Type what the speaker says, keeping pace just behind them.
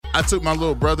I took my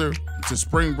little brother to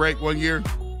spring break one year.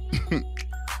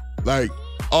 Like,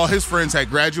 all his friends had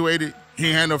graduated.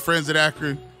 He had no friends at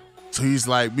Akron. So he's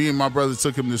like, me and my brother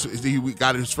took him to, he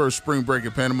got his first spring break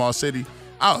in Panama City.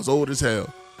 I was old as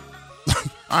hell.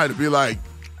 I had to be like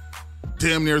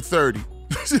damn near 30.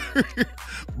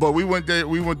 But we went there,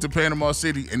 we went to Panama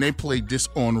City, and they played this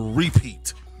on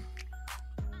repeat.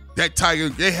 That Tiger,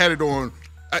 they had it on.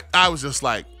 I was just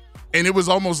like, and it was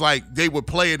almost like they would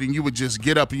play it and you would just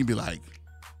get up and you'd be like,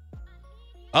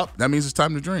 oh, that means it's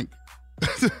time to drink.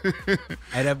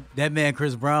 Hey, that man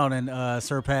Chris Brown and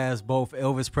surpassed both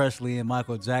Elvis Presley and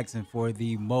Michael Jackson for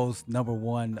the most number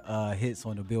one hits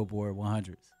on the Billboard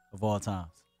 100s of all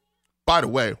times. By the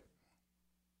way,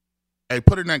 hey,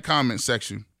 put it in that comment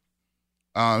section.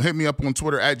 Hit me up on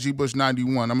Twitter at gbush91.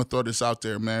 I'm going to throw this out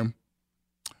there, man.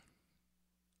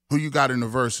 Who you got in the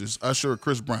verses, Usher or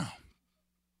Chris Brown?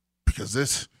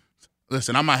 Because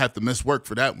listen, I might have to miss work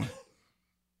for that one.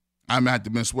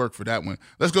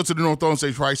 Let's go to the North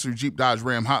Onstage Chrysler Jeep Dodge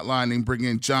Ram hotline and bring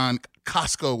in John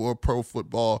Kosko or Pro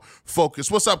Football Focus.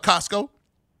 What's up, Kosko?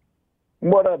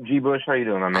 What up, G Bush? How you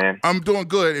doing, my man? I'm doing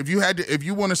good. If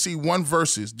you want to see one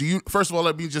versus, first of all,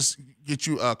 let me just get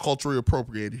you culturally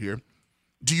appropriated here.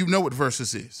 Do you know what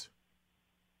versus is?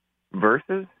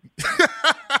 Versus?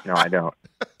 No, I don't.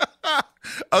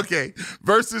 Okay,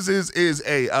 versus is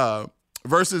a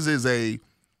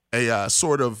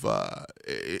sort of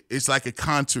it's like a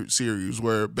concert series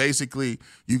where basically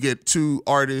you get two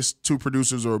artists, two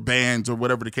producers, or bands, or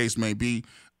whatever the case may be,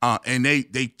 and they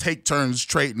take turns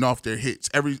trading off their hits.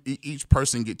 Each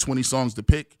person get 20 songs to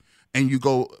pick, and you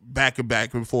go back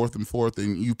and forth,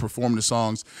 and you perform the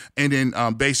songs, and then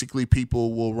basically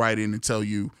people will write in and tell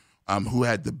you who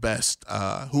had the best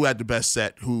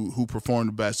set, who performed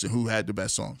the best, and who had the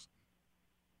best songs.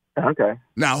 Okay.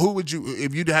 Now, who would you,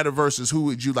 if you had a versus, who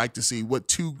would you like to see? What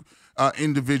two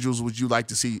individuals would you like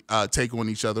to see take on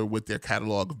each other with their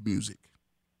catalog of music?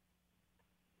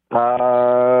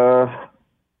 I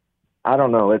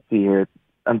don't know. Let's see here.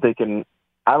 I'm thinking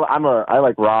I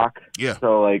like rock. Yeah.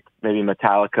 So like maybe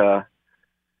Metallica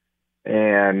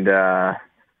and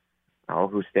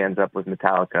who stands up with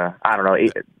Metallica? I don't know.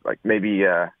 Like maybe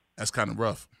that's kind of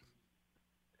rough.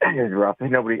 It is rough. I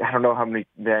don't know how many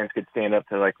bands could stand up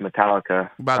to like Metallica.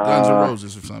 About Guns N'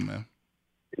 Roses or something, man.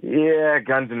 Yeah,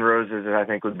 Guns N' Roses, I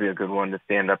think, would be a good one to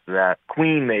stand up to that.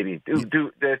 Queen, maybe. There's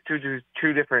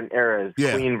two different eras.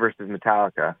 Yeah. Queen versus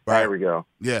Metallica. Right. There we go.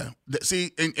 Yeah. See,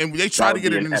 and they try to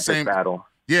get it in the same battle.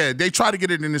 Yeah, they try to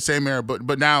get it in the same era,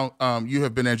 but now you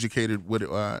have been educated with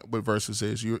what versus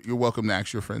is. You're welcome to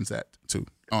ask your friends that too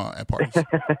at parties.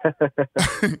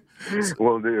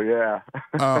 Will do,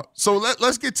 yeah. So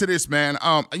let's get to this, man.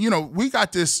 We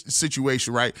got this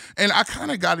situation, right? And I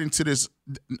kind of got into this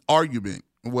argument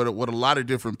with a lot of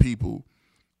different people,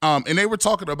 and they were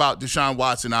talking about Deshaun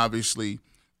Watson, obviously,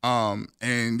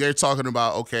 and they're talking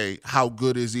about, okay, how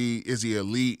good is he? Is he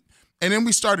elite? And then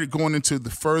we started going into the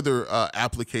further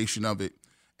application of it.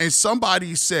 And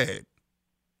somebody said,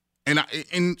 and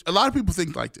a lot of people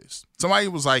think like this. Somebody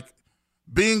was like,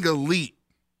 being elite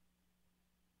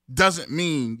doesn't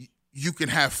mean you can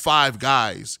have 5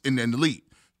 guys in an elite.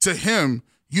 To him,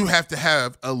 you have to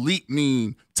have elite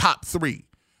mean top 3.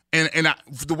 And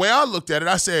the way I looked at it,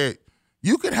 I said,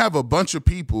 you could have a bunch of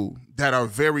people that are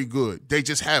very good. They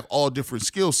just have all different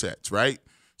skill sets, right?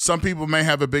 Some people may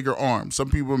have a bigger arm. Some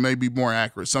people may be more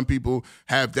accurate. Some people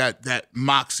have that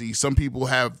moxie. Some people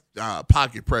have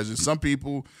pocket presence. Some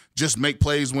people just make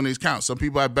plays when they count. Some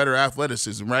people have better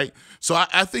athleticism, right? So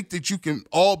I think that you can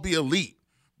all be elite,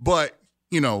 but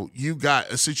you got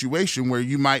a situation where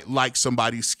you might like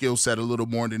somebody's skill set a little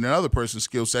more than another person's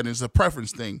skill set. And it's a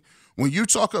preference thing. When you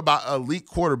talk about elite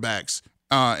quarterbacks,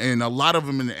 and a lot of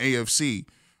them in the AFC,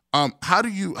 how do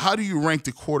you rank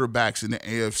the quarterbacks in the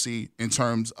AFC in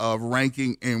terms of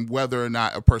ranking and whether or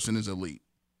not a person is elite?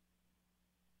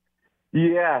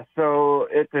 Yeah, so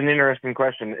it's an interesting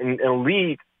question. And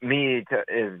elite,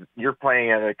 is you're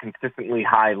playing at a consistently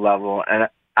high level, and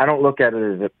I don't look at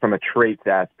it as from a traits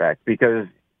aspect because,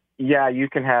 yeah, you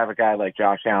can have a guy like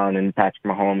Josh Allen and Patrick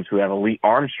Mahomes who have elite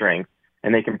arm strength,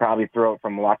 and they can probably throw it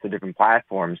from lots of different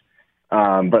platforms.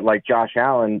 But like Josh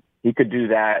Allen, he could do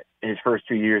that his first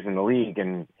 2 years in the league,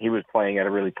 and he was playing at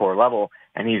a really poor level,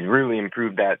 and he's really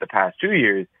improved that the past 2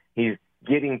 years. He's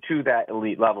getting to that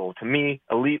elite level. To me,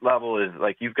 elite level is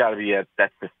like you've got to be at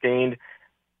that sustained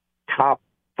top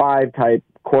 5 type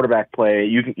quarterback play.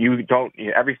 You don't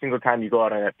every single time you go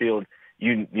out on that field,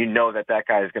 you know that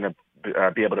guy is going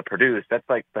to be able to produce. That's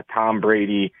like the Tom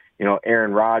Brady,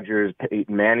 Aaron Rodgers,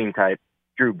 Peyton Manning type,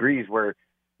 Drew Brees, where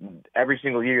every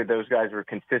single year those guys were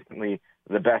consistently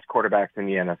the best quarterbacks in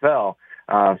the NFL.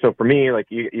 So for me, like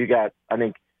you got, I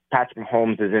think Patrick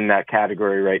Mahomes is in that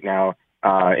category right now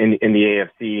in the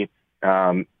AFC.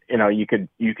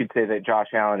 You could say that Josh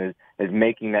Allen is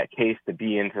making that case to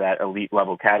be into that elite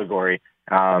level category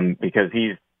because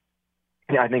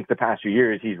I think the past few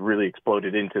years he's really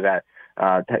exploded into that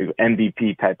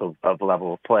MVP type of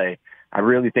level of play. I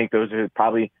really think those are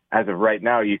probably, as of right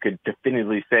now, you could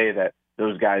definitively say that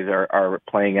those guys are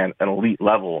playing at an elite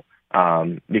level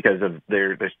because of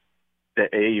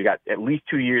you got at least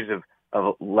 2 years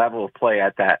of level of play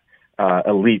at that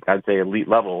elite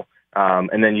level.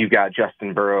 And then you got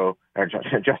Justin Herbert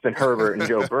and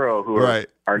Joe Burrow who right.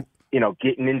 are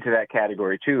getting into that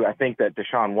category too. I think that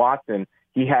Deshaun Watson,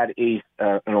 he had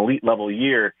an elite level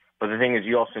year, but the thing is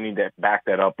you also need to back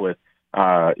that up with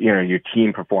your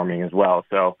team performing as well.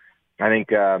 So I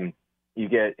think you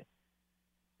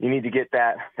need to get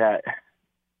that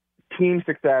team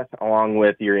success along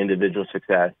with your individual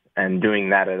success, and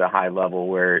doing that at a high level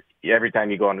where every time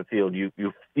you go on the field, you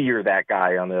fear that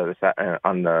guy on the other side,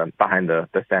 behind the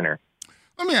center.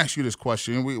 Let me ask you this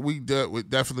question. We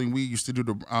used to do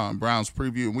the Browns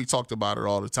preview, and we talked about it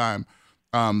all the time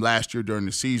last year during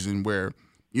the season where,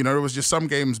 there was just some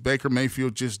games Baker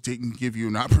Mayfield just didn't give you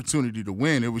an opportunity to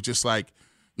win. It was just like,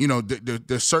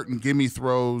 the certain gimme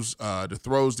throws, the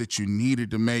throws that you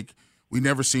needed to make, we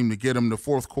never seemed to get them. The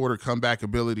fourth quarter comeback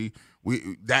ability,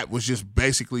 that was just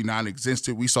basically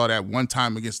non-existent. We saw that one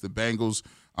time against the Bengals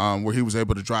where he was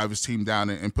able to drive his team down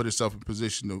and put himself in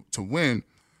position to win.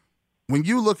 When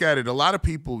you look at it, a lot of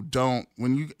people don't.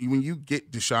 When you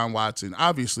get Deshaun Watson,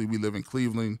 obviously we live in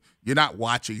Cleveland. You're not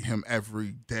watching him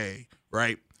every day,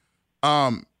 right?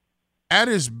 At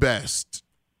his best,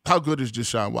 how good is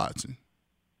Deshaun Watson?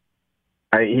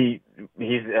 He's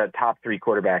a top 3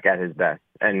 quarterback at his best,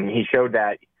 and he showed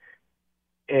that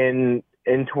in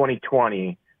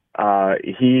 2020.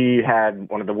 He had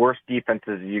one of the worst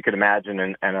defenses you could imagine,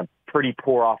 and a pretty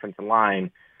poor offensive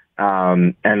line,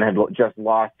 and had just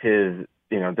lost his,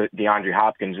 DeAndre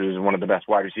Hopkins, who was one of the best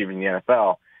wide receivers in the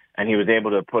NFL, and he was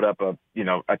able to put up a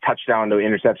touchdown to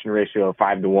interception ratio of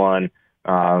 5-1,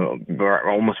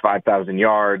 almost 5,000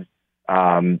 yards.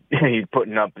 He's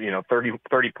putting up,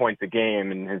 30 points a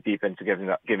game, and his defense is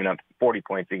giving up 40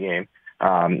 points a game.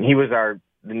 He was our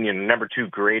number 2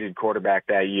 graded quarterback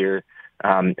that year.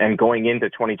 And going into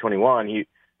 2021, he,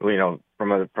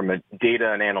 from a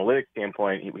data and analytics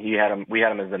standpoint, we had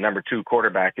him as the number 2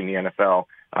 quarterback in the NFL.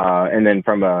 And then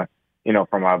from a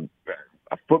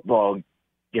football,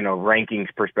 rankings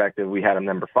perspective, we had him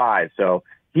number 5. So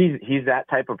he's that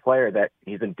type of player that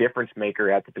he's a difference maker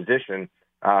at the position.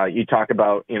 You talk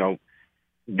about,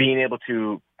 being able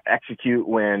to execute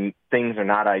when things are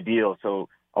not ideal. So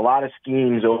a lot of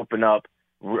schemes open up,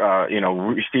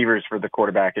 receivers for the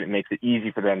quarterback, and it makes it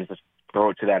easy for them to just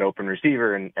throw it to that open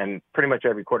receiver. And pretty much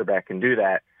every quarterback can do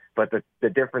that. But the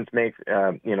difference makes,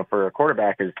 for a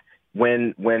quarterback is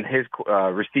when his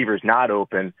receiver's not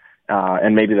open,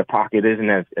 and maybe the pocket isn't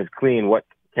as clean, what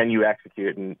can you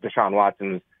execute? And Deshaun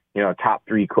Watson's, top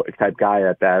 3 type guy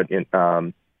at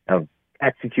that, of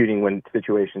executing when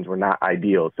situations were not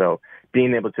ideal. So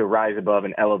being able to rise above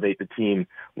and elevate the team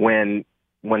when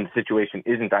the situation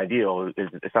isn't ideal is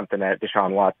something that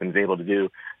Deshaun Watson's able to do,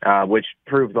 which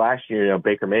proved last year,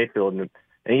 Baker Mayfield, and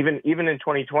even in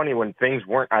 2020 when things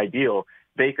weren't ideal,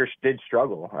 Baker did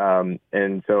struggle.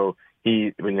 And so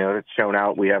it's shown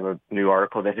out. We have a new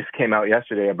article that just came out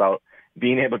yesterday about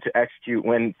being able to execute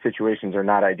when situations are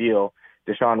not ideal.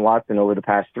 Deshaun Watson over the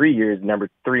past 3 years, number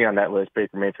 3 on that list.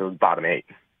 Baker Mayfield's bottom 8.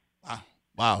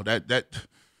 Wow,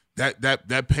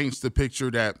 that paints the picture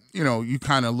that you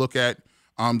kind of look at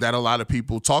that a lot of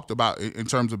people talked about in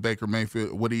terms of Baker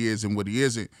Mayfield, what he is and what he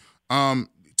isn't.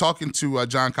 Talking to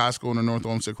John Kosko on the North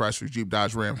Olmsted Chrysler Jeep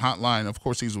Dodge Ram hotline. Of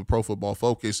course, he's with Pro Football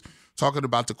Focus, talking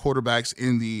about the quarterbacks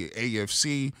in the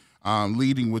AFC.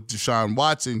 Leading with Deshaun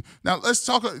Watson. Now, let's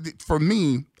talk. For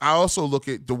me, I also look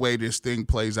at the way this thing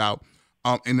plays out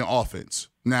in the offense.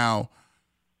 Now,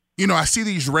 I see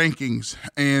these rankings,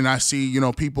 and I see,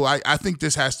 people. I think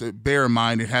this has to bear in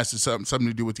mind. It has to something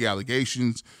to do with the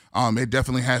allegations. It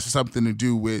definitely has something to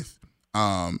do with,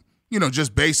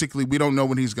 just basically we don't know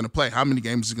when he's going to play, how many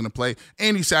games he's going to play,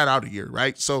 and he sat out a year,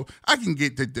 right? So I can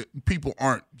get that people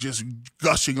aren't just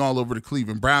gushing all over the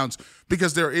Cleveland Browns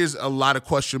because there is a lot of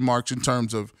question marks in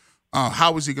terms of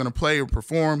how is he going to play or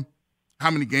perform,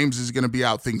 how many games is he going to be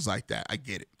out, things like that. I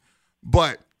get it.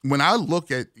 But when I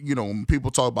look at, when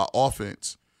people talk about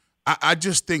offense, I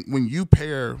just think when you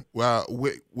pair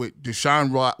with what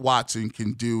Deshaun Watson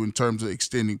can do in terms of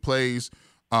extending plays,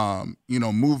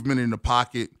 movement in the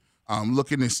pocket,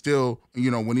 looking to still,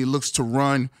 when he looks to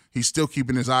run, he's still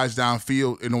keeping his eyes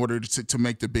downfield in order to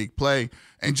make the big play.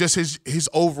 And just his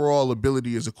overall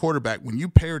ability as a quarterback, when you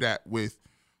pair that with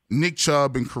Nick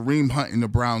Chubb and Kareem Hunt in the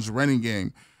Browns running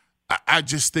game, I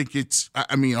just think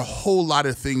a whole lot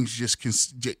of things just can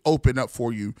open up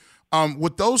for you.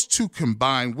 With those two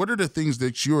combined, what are the things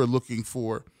that you're looking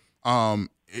for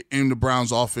in the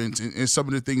Browns offense and some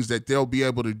of the things that they'll be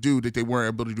able to do that they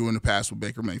weren't able to do in the past with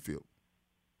Baker Mayfield?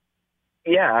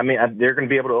 Yeah, I mean, they're going to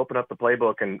be able to open up the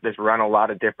playbook and just run a lot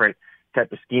of different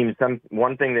type of schemes.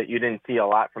 One thing that you didn't see a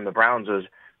lot from the Browns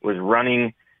was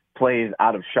running plays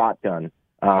out of shotgun,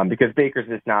 because Baker's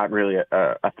just not really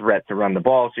a threat to run the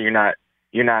ball. So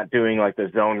you're not doing like the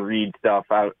zone read stuff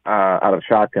out of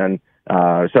shotgun.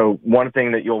 So one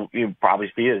thing that you'll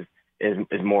probably see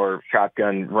is more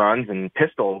shotgun runs and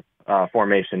pistol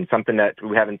formation, something that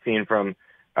we haven't seen from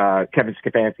Kevin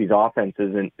Stefanski's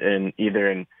offenses in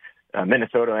either in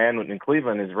Minnesota and in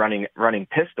Cleveland is running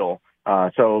pistol.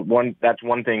 So that's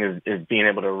one thing is being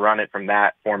able to run it from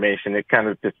that formation. It kind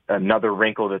of just another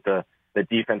wrinkle that the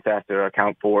defense has to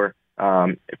account for.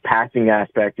 Passing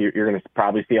aspect, you're going to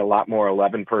probably see a lot more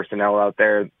 11 personnel out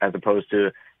there as opposed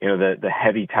to the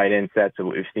heavy tight end sets that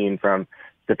we've seen from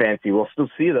Stefanski. We'll still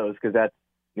see those because that's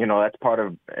part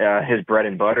of his bread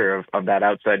and butter of that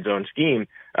outside zone scheme,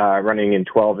 running in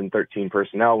 12 and 13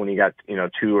 personnel when you got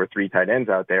 2 or 3 tight ends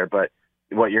out there. But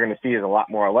what you're going to see is a lot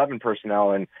more 11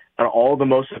 personnel, and all the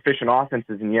most efficient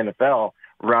offenses in the NFL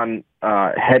run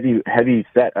heavy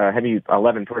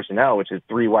 11 personnel, which is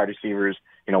 3 wide receivers,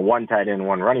 1 tight end,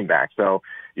 1 running back. So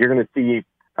you're going to see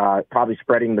probably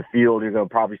spreading the field. You're going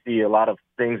to probably see a lot of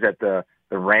things that the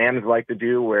Rams like to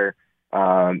do, where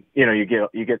you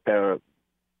get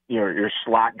your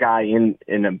slot guy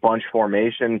in a bunch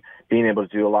formation, being able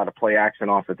to do a lot of play action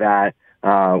off of that,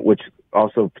 which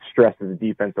also stresses the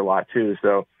defense a lot too.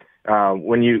 So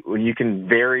when you can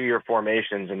vary your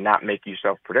formations and not make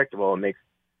yourself predictable, it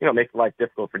makes life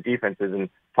difficult for defenses. And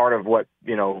part of what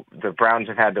the Browns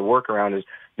have had to work around is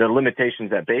the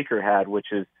limitations that Baker had, which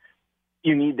is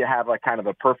you need to have like kind of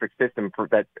a perfect system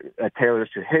that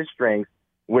tailors to his strengths,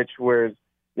 which was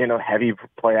heavy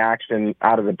play action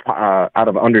out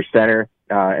of under center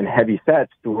and heavy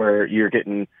sets, to where you're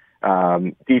getting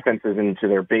defenses into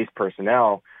their base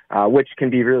personnel, which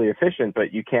can be really efficient,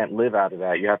 but you can't live out of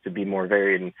that. You have to be more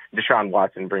varied, and Deshaun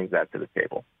Watson brings that to the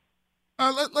table.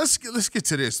 Let's get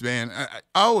to this, man. I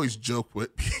always joke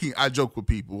with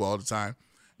people all the time.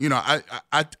 I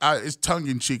it's tongue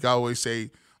in cheek. I always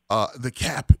say the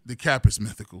cap is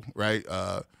mythical, right?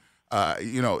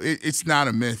 It's not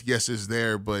a myth. Yes, it's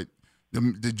there, but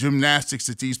the gymnastics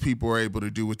that these people are able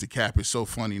to do with the cap is so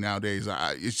funny nowadays.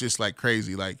 It's just like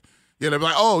crazy. Like, they're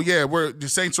like, oh yeah, the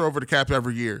Saints are over the cap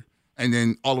every year, and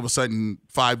then all of a sudden,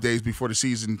 5 days before the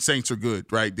season, Saints are good,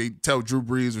 right? They tell Drew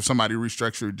Brees or somebody to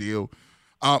restructure a deal.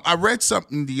 I read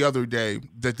something the other day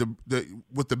that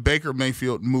with the Baker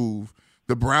Mayfield move,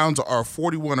 the Browns are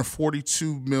 $41 or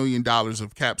 $42 million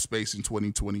of cap space in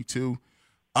 2022.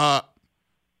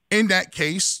 In that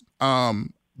case,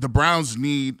 the Browns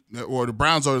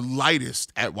are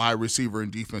lightest at wide receiver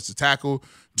and defensive tackle.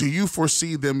 Do you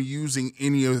foresee them using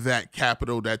any of that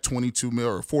capital, that $22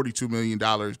 million or $42 million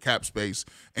cap space,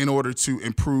 in order to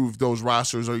improve those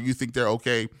rosters, or you think they're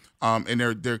okay and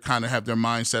they're kind of have their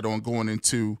mindset on going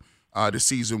into the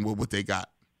season with what they got?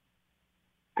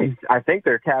 I think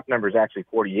their cap number is actually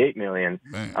 $48 million.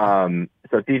 So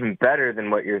it's even better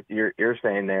than what you're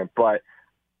saying there. But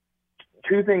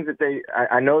two things that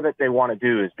I know that they want to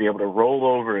do is be able to roll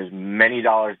over as many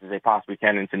dollars as they possibly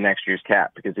can into next year's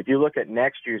cap. Because if you look at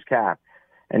next year's cap,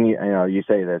 and you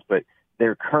say this, but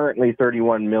they're currently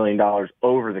 $31 million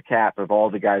over the cap of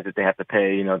all the guys that they have to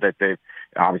pay. That they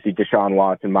obviously Deshaun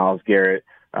Watson, Myles Garrett,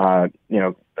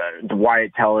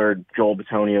 Wyatt Teller, Joel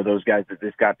Bitonio, those guys that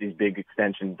just got these big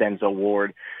extensions, Denzel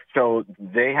Ward. So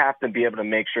they have to be able to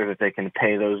make sure that they can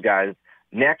pay those guys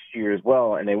next year as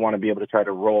well, and they want to be able to try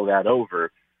to roll that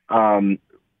over.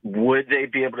 Would they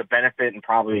be able to benefit and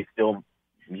probably still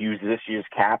use this year's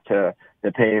cap to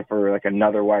pay for like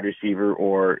another wide receiver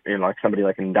or like somebody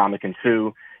like Ndamukong Suh?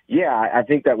 Yeah, I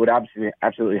think that would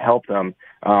absolutely help them.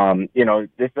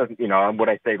 This doesn't, what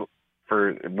I say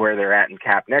for where they're at in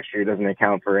cap next year doesn't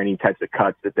account for any types of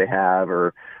cuts that they have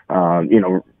or,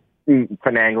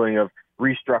 finagling of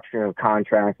restructuring of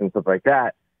contracts and stuff like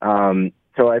that.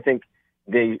 So I think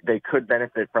they could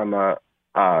benefit from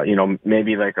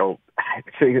maybe like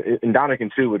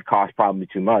Ndamukong Suh would cost probably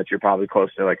too much. You're probably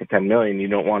close to like a $10 million. You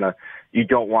don't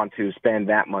want to spend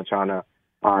that much on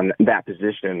that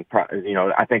position.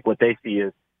 I think what they see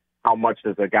is how much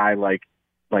does a guy like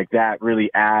like that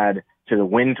really add to the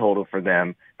win total for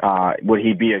them? Would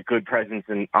he be a good presence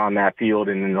on that field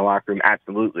and in the locker room?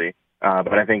 Absolutely.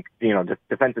 But I think,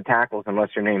 defensive tackles, unless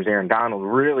your name's Aaron Donald,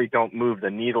 really don't move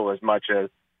the needle as much as,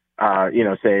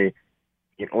 say,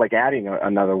 like adding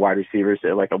another wide receiver,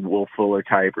 say like a Will Fuller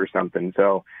type or something.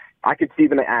 So I could see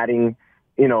them adding,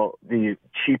 the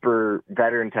cheaper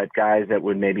veteran type guys that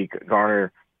would maybe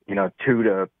garner, $2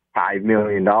 to $5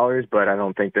 million, but I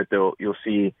don't think that you'll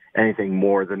see anything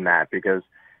more than that, because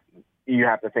you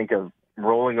have to think of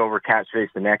rolling over cap space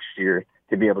the next year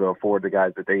to be able to afford the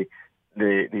guys that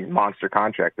these monster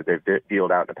contracts that they've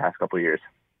dealed out in the past couple of years.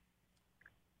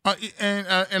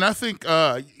 And I think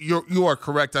you are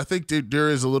correct. I think there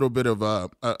is a little bit of a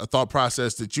thought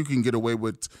process that you can get away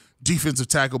with defensive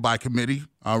tackle by committee,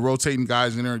 rotating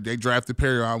guys in there. They drafted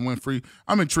Perrion Winfrey.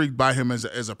 I'm intrigued by him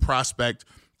as a prospect.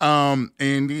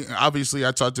 And obviously,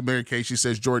 I talked to Mary Kay. She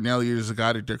says Jordan Elliott is a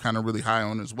guy that they're kind of really high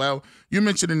on as well. You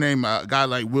mentioned the name a guy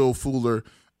like Will Fuller.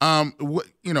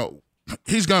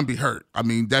 He's going to be hurt. I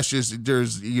mean, that's just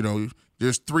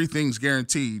there's three things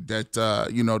guaranteed that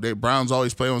the Browns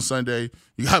always play on Sunday.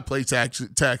 You got to play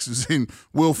taxes, and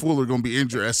Will Fuller going to be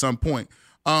injured at some point.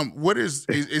 What is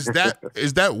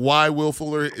that why Will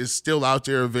Fuller is still out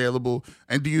there available?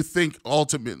 And do you think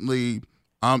ultimately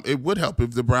it would help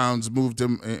if the Browns moved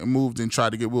and tried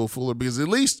to get Will Fuller? Because at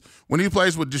least when he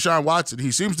plays with Deshaun Watson,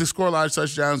 he seems to score a lot of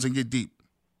touchdowns and get deep.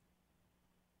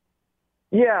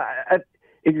 Yeah,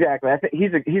 exactly. I think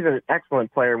he's an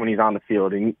excellent player when he's on the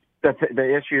field, and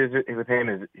the issue with him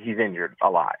is he's injured a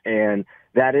lot, and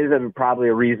that is probably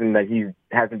a reason that he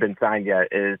hasn't been signed yet.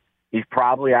 Is he's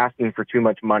probably asking for too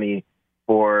much money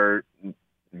for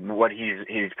what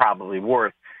he's probably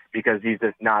worth, because he's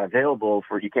just not available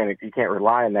for. You can't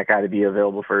rely on that guy to be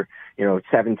available for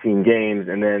 17 games,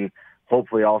 and then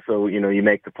hopefully also you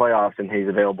make the playoffs and he's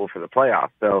available for the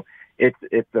playoffs. So it's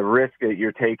the risk that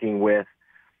you're taking with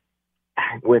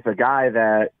a guy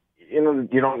that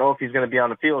you don't know if he's going to be on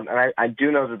the field. And I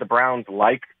do know that the Browns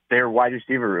like their wide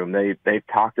receiver room. They've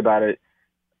talked about it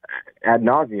ad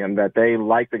nauseum, that they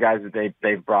like the guys that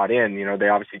they've brought in. They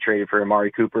obviously traded for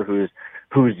Amari Cooper, who's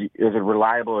as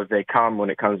reliable as they come when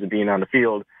it comes to being on the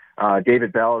field.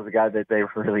 David Bell is a guy that they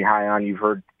were really high on. You've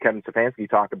heard Kevin Stefanski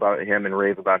talk about him and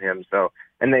rave about him. So,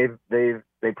 and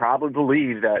they probably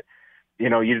believe that,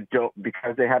 you don't,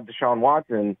 because they have Deshaun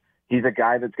Watson, he's a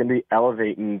guy that's going to be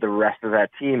elevating the rest of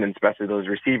that team, and especially those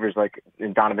receivers like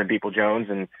Donovan Peoples-Jones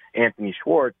and Anthony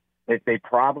Schwartz. They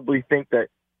probably think that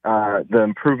the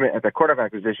improvement at the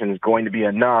quarterback position is going to be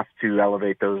enough to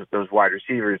elevate those wide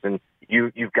receivers. And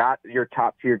you've got your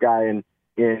top tier guy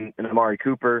in Amari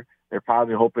Cooper. They're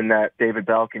probably hoping that David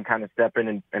Bell can kind of step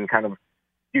in and kind of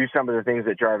do some of the things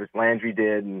that Jarvis Landry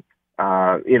did. And,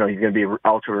 he's going to be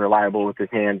ultra reliable with his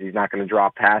hands. He's not going to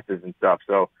drop passes and stuff.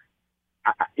 So,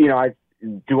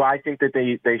 I think that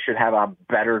they should have a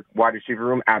better wide receiver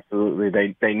room?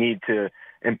 Absolutely. They need to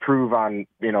improve on,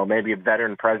 maybe a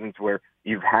veteran presence where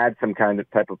you've had some kind of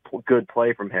type of good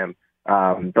play from him.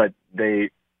 But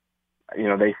they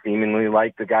seemingly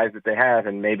like the guys that they have,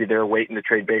 and maybe they're waiting to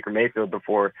trade Baker Mayfield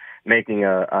before making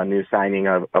a new signing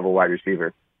of a wide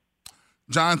receiver.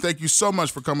 John, thank you so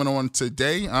much for coming on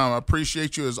today. I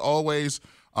appreciate you as always,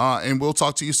 and we'll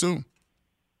talk to you soon.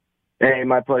 Hey,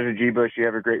 my pleasure, G. Bush. You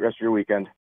have a great rest of your weekend.